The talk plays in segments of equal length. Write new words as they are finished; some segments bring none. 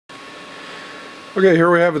Okay,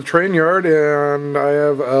 here we have the train yard, and I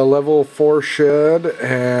have a level 4 shed,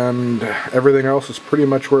 and everything else is pretty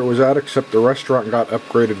much where it was at, except the restaurant got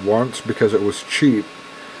upgraded once because it was cheap.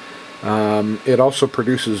 It also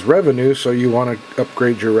produces revenue, so you want to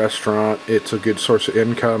upgrade your restaurant. It's a good source of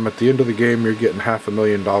income. At the end of the game, you're getting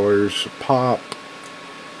 $500,000 pop,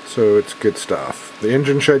 so it's good stuff. The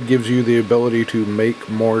engine shed gives you the ability to make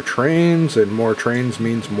more trains, and more trains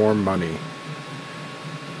means more money.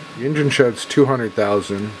 The engine shed's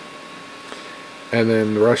 $200,000, and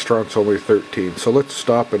then the restaurant's only $13,000. So let's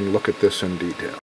stop and look at this in detail.